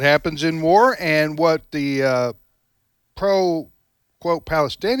 That's what happens in war, and what the pro quote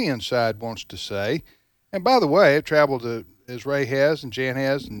Palestinian side wants to say. And by the way, I've traveled to, as Ray has and Jan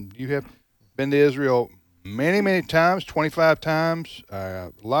has, and you have been to Israel many, many times, 25 times.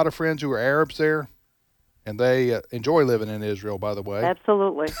 A lot of friends who are Arabs there, and they enjoy living in Israel, by the way.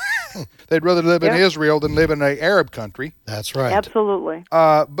 Absolutely. They'd rather live in Israel than live in an Arab country. That's right. Absolutely.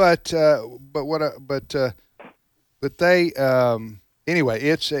 Anyway,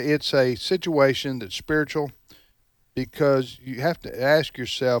 it's a situation that's spiritual, because you have to ask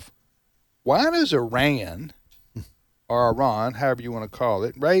yourself, why does Iran, or Iran, however you want to call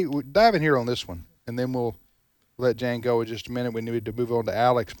it, Ray, dive in here on this one, and then we'll let Jan go in just a minute. We need to move on to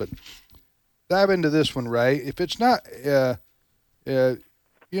Alex, but dive into this one, Ray. If it's not,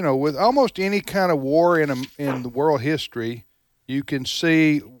 with almost any kind of war in the world history, you can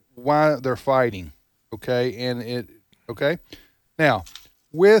see why they're fighting. Okay, now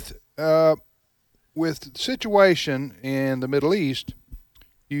with the situation in the Middle East,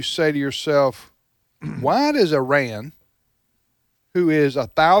 you say to yourself, why does Iran, who is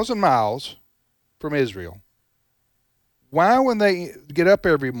 1,000 miles from Israel, why when they get up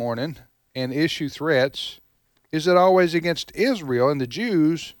every morning and issue threats, is it always against Israel and the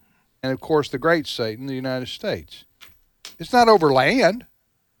Jews and, of course, the great Satan, the United States? It's not over land.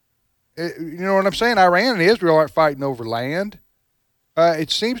 You know what I'm saying? Iran and Israel aren't fighting over land.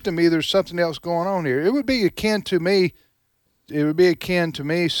 It seems to me there's something else going on here. It would be akin to me,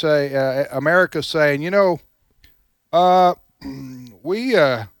 say, America saying,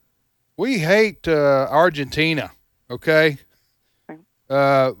 we hate Argentina, okay?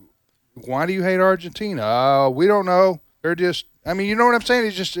 Why do you hate Argentina? We don't know. They're just, you know what I'm saying?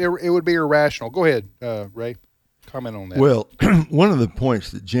 It's just, it would be irrational. Go ahead, Ray. Comment on that. Well, one of the points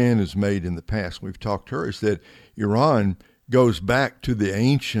that Jan has made in the past, we've talked to her, is that Iran goes back to the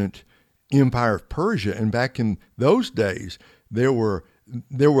ancient empire of Persia, and back in those days, there were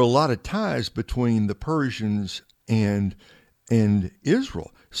a lot of ties between the Persians and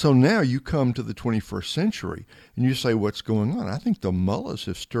Israel. So now you come to the 21st century and you say, what's going on? I think the mullahs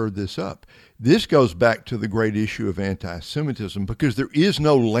have stirred this up. This goes back to the great issue of anti-Semitism, because there is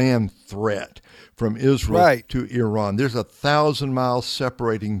no land threat from Israel to Iran. There's 1,000 miles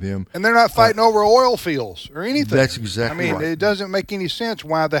separating them. And they're not fighting over oil fields or anything. That's exactly right. It doesn't make any sense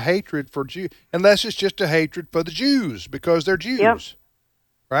why the hatred for Jews, unless it's just a hatred for the Jews because they're Jews. Yep.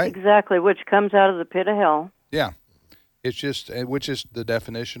 Right? Exactly, which comes out of the pit of hell. Yeah. It's just, which is the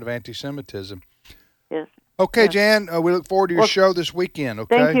definition of anti-Semitism. Yes. Okay, yes. Jan, we look forward to your show this weekend,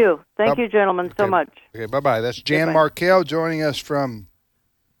 okay? Thank you. Thank you, gentlemen, so much. Okay, bye-bye. That's Jan Markell joining us from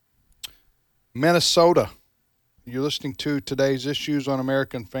Minnesota. You're listening to Today's Issues on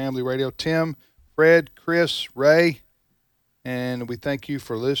American Family Radio. Tim, Fred, Chris, Ray, and we thank you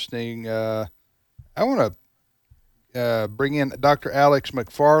for listening. I want to bring in Dr. Alex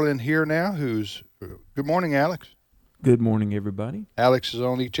McFarland here now, good morning, Alex. Good morning, everybody. Alex is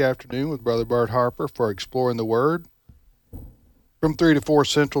on each afternoon with Brother Bart Harper for Exploring the Word from 3 to 4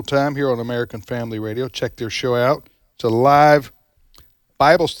 Central Time here on American Family Radio. Check their show out. It's a live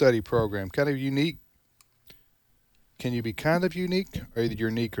Bible study program, kind of unique. Can you be kind of unique, or either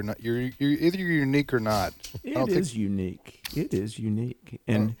unique or not? You're either unique or not. It is unique. It is unique,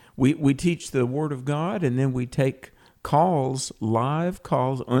 and we teach the Word of God, and then we take calls, live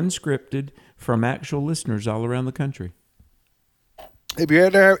calls, unscripted, from actual listeners all around the country. Have you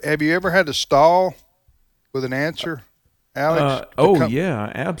ever had to stall with an answer, Alex?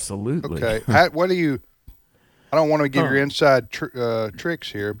 Yeah, absolutely. Okay. What do you? I don't want to give your inside tricks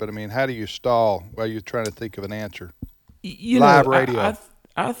here, but I mean, how do you stall while you're trying to think of an answer? Live radio.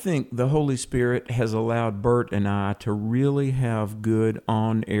 I think the Holy Spirit has allowed Bert and I to really have good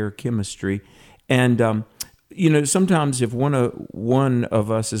on-air chemistry, and sometimes if one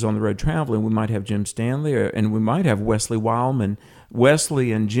of us is on the road traveling, we might have Jim Stanley, and we might have Wesley Wildman.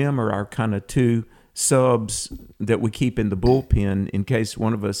 Wesley and Jim are our kind of two subs that we keep in the bullpen in case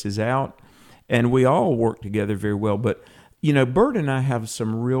one of us is out, and we all work together very well. But Bert and I have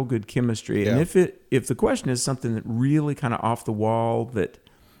some real good chemistry, and if the question is something that really kind of off the wall, that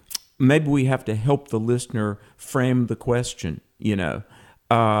maybe we have to help the listener frame the question,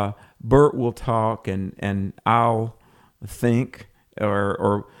 Bert will talk and I'll think,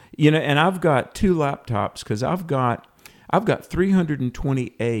 or and I've got two laptops because I've got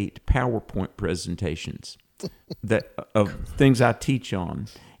 328 PowerPoint presentations of things I teach on,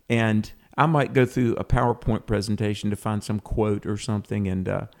 and I might go through a PowerPoint presentation to find some quote or something,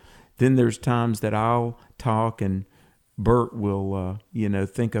 and then there's times that I'll talk and Bert will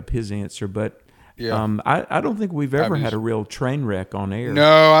think up his answer, but I don't think we've ever had a real train wreck on air.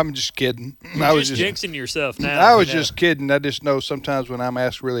 No, I'm just kidding. I was just jinxing yourself now. I was just kidding. I just know sometimes when I'm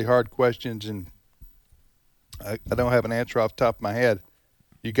asked really hard questions and I don't have an answer off the top of my head,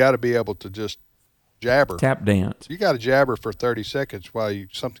 you got to be able to just jabber. Tap dance. You got to jabber for 30 seconds while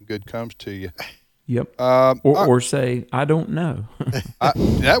something good comes to you. Yep. Or say, I don't know.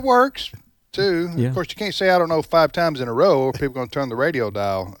 That works, too. Yeah. Of course, you can't say I don't know 5 times in a row or people are going to turn the radio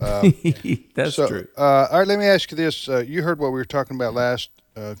dial. That's true. All right, let me ask you this. You heard what we were talking about last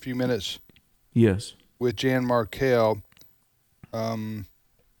few minutes. Yes. With Jan Markell.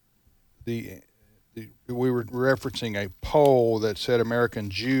 We were referencing a poll that said American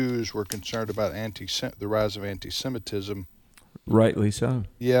Jews were concerned about the rise of anti-Semitism. Rightly so.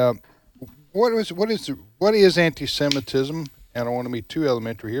 Yeah. What is anti-Semitism? I don't want to be too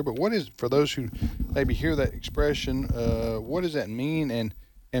elementary here, but what is, for those who maybe hear that expression, what does that mean, and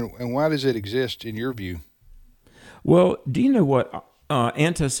why does it exist in your view? Well, do you know what?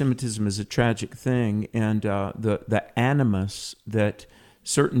 Anti-Semitism is a tragic thing, and the animus that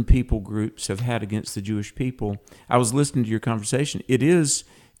certain people groups have had against the Jewish people. I was listening to your conversation. It is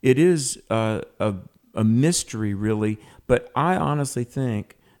a mystery, really, but I honestly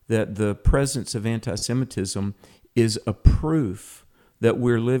think that the presence of anti-Semitism is a proof that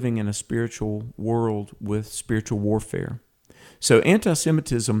we're living in a spiritual world with spiritual warfare. So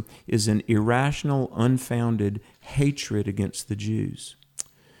anti-Semitism is an irrational, unfounded hatred against the Jews.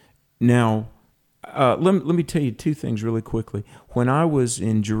 Now, let me tell you 2 things really quickly. When I was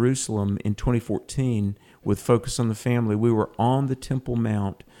in Jerusalem in 2014 with Focus on the Family, we were on the Temple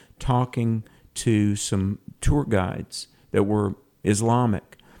Mount talking to some tour guides that were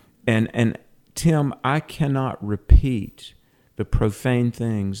Islamic. And Tim, I cannot repeat the profane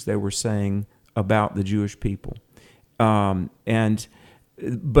things they were saying about the Jewish people. But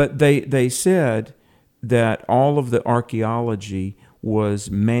they said that all of the archaeology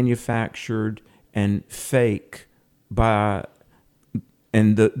was manufactured and fake and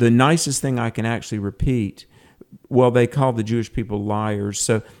the nicest thing I can actually repeat, they call the Jewish people liars.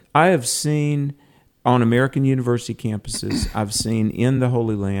 So I have seen on American university campuses, I've seen in the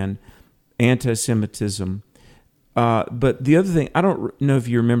Holy Land, anti-Semitism. But the other thing, I don't know if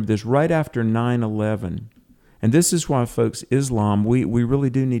you remember this, right after 9/11, and this is why, folks, Islam, we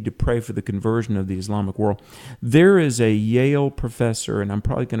really do need to pray for the conversion of the Islamic world. There is a Yale professor, and I'm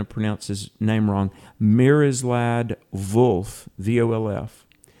probably going to pronounce his name wrong, Miroslav Volf, V-O-L-F.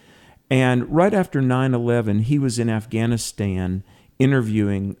 And right after 9/11, he was in Afghanistan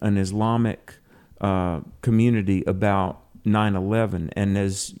interviewing an Islamic community about 9/11. And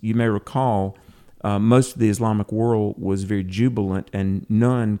as you may recall, most of the Islamic world was very jubilant, and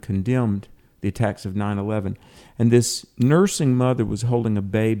none condemned the attacks of 9/11. And this nursing mother was holding a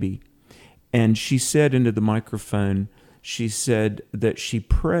baby, and she said into the microphone, she said that she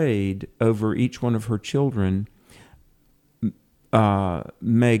prayed over each one of her children,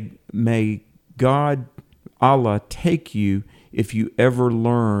 may God, Allah, take you if you ever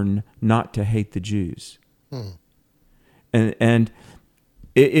learn not to hate the Jews. And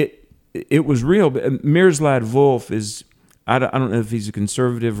it was real. Miroslav Volf is I don't know if he's a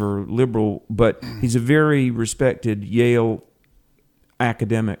conservative or liberal, but he's a very respected Yale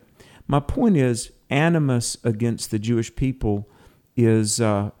academic. My point is, animus against the Jewish people is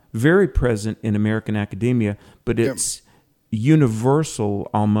very present in American academia, but it's universal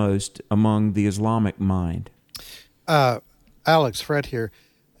almost among the Islamic mind. Alex, Fred here.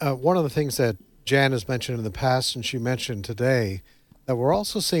 One of the things that Jan has mentioned in the past, and she mentioned today, that we're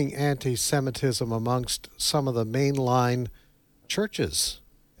also seeing anti-Semitism amongst some of the mainline churches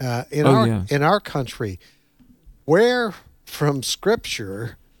in our country. Where from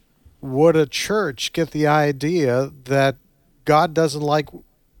Scripture would a church get the idea that God doesn't like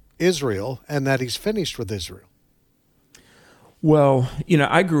Israel and that he's finished with Israel? Well,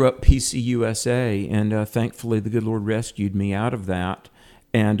 I grew up PCUSA, and thankfully the good Lord rescued me out of that.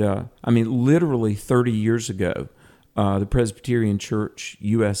 And literally 30 years ago, the Presbyterian Church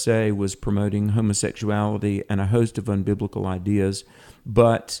USA was promoting homosexuality and a host of unbiblical ideas,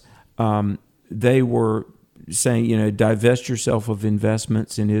 but they were saying, divest yourself of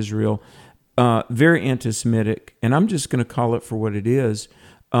investments in Israel. Very anti-Semitic, and I'm just going to call it for what it is.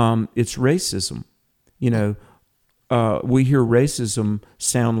 It's racism. We hear racism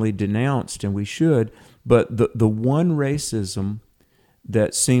soundly denounced, and we should, but the one racism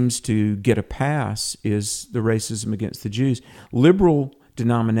that seems to get a pass is the racism against the Jews. Liberal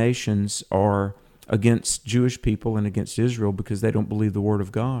denominations are against Jewish people and against Israel because they don't believe the Word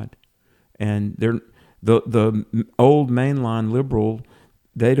of God. And the old mainline liberal,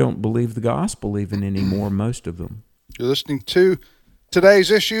 they don't believe the gospel even anymore, most of them. You're listening to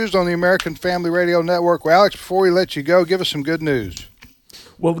Today's Issues on the American Family Radio Network. Well, Alex, before we let you go, give us some good news.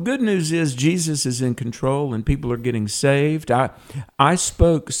 Well, the good news is Jesus is in control and people are getting saved. I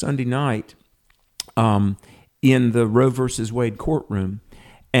spoke Sunday night in the Roe versus Wade courtroom,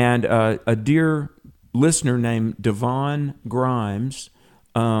 and a dear listener named Devon Grimes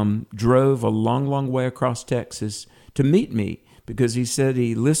drove a long, long way across Texas to meet me because he said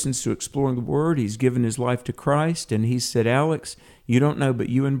he listens to Exploring the Word. He's given his life to Christ, and he said, Alex, you don't know, but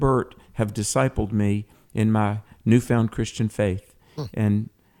you and Bert have discipled me in my newfound Christian faith. And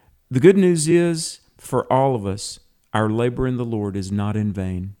the good news is, for all of us, our labor in the Lord is not in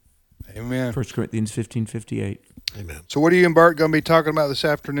vain. Amen. 1 Corinthians 15:58. Amen. So what are you and Bert going to be talking about this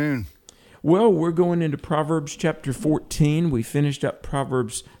afternoon? Well, we're going into Proverbs chapter 14. We finished up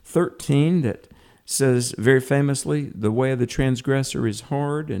Proverbs 13 that says very famously, the way of the transgressor is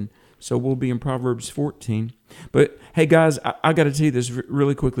hard, and so we'll be in Proverbs 14. But, hey, guys, I got to tell you this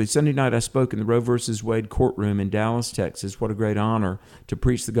really quickly. Sunday night I spoke in the Roe versus Wade courtroom in Dallas, Texas. What a great honor to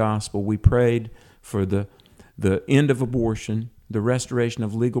preach the gospel. We prayed for the end of abortion, the restoration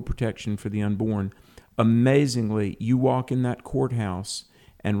of legal protection for the unborn. Amazingly, you walk in that courthouse,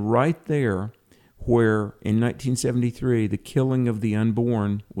 and right there where in 1973 the killing of the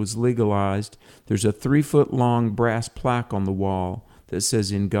unborn was legalized, there's a 3-foot-long brass plaque on the wall that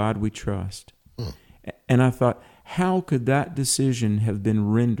says, "In God we trust." And I thought, how could that decision have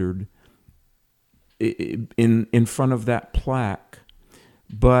been rendered in front of that plaque?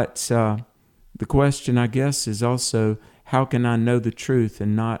 But the question, I guess, is also, how can I know the truth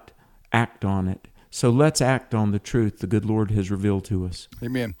and not act on it? So let's act on the truth the good Lord has revealed to us.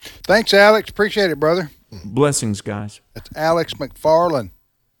 Amen. Thanks, Alex. Appreciate it, brother. Blessings, guys. That's Alex McFarland,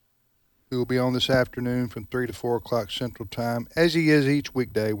 who will be on this afternoon from 3 to 4 o'clock Central Time, as he is each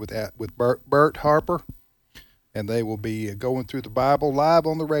weekday with Bert Harper. And they will be going through the Bible live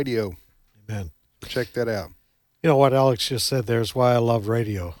on the radio. Amen. Check that out. You know what Alex just said there is why I love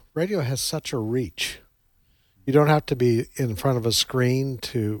radio. Radio has such a reach. You don't have to be in front of a screen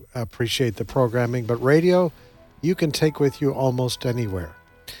to appreciate the programming, but radio you can take with you almost anywhere.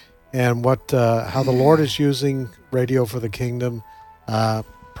 And how the Lord is using radio for the kingdom,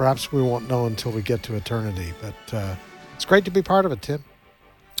 perhaps we won't know until we get to eternity. But it's great to be part of it, Tim.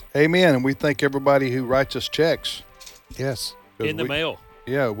 Amen. And we thank everybody who writes us checks. Yes. In the mail.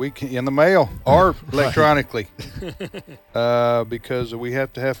 Yeah, we can in the mail or electronically, because we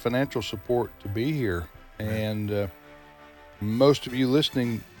have to have financial support to be here. And most of you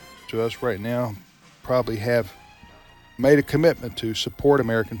listening to us right now probably have made a commitment to support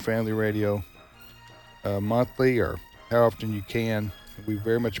American Family Radio monthly or how often you can. We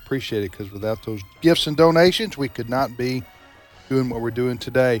very much appreciate it, because without those gifts and donations, we could not be doing what we're doing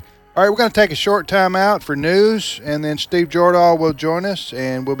today. All right, we're going to take a short time out for news, and then Steve Jordahl will join us,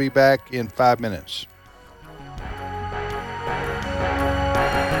 and we'll be back in 5 minutes.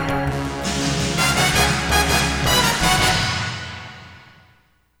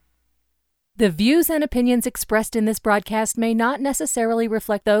 The views and opinions expressed in this broadcast may not necessarily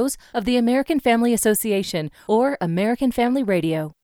reflect those of the American Family Association or American Family Radio.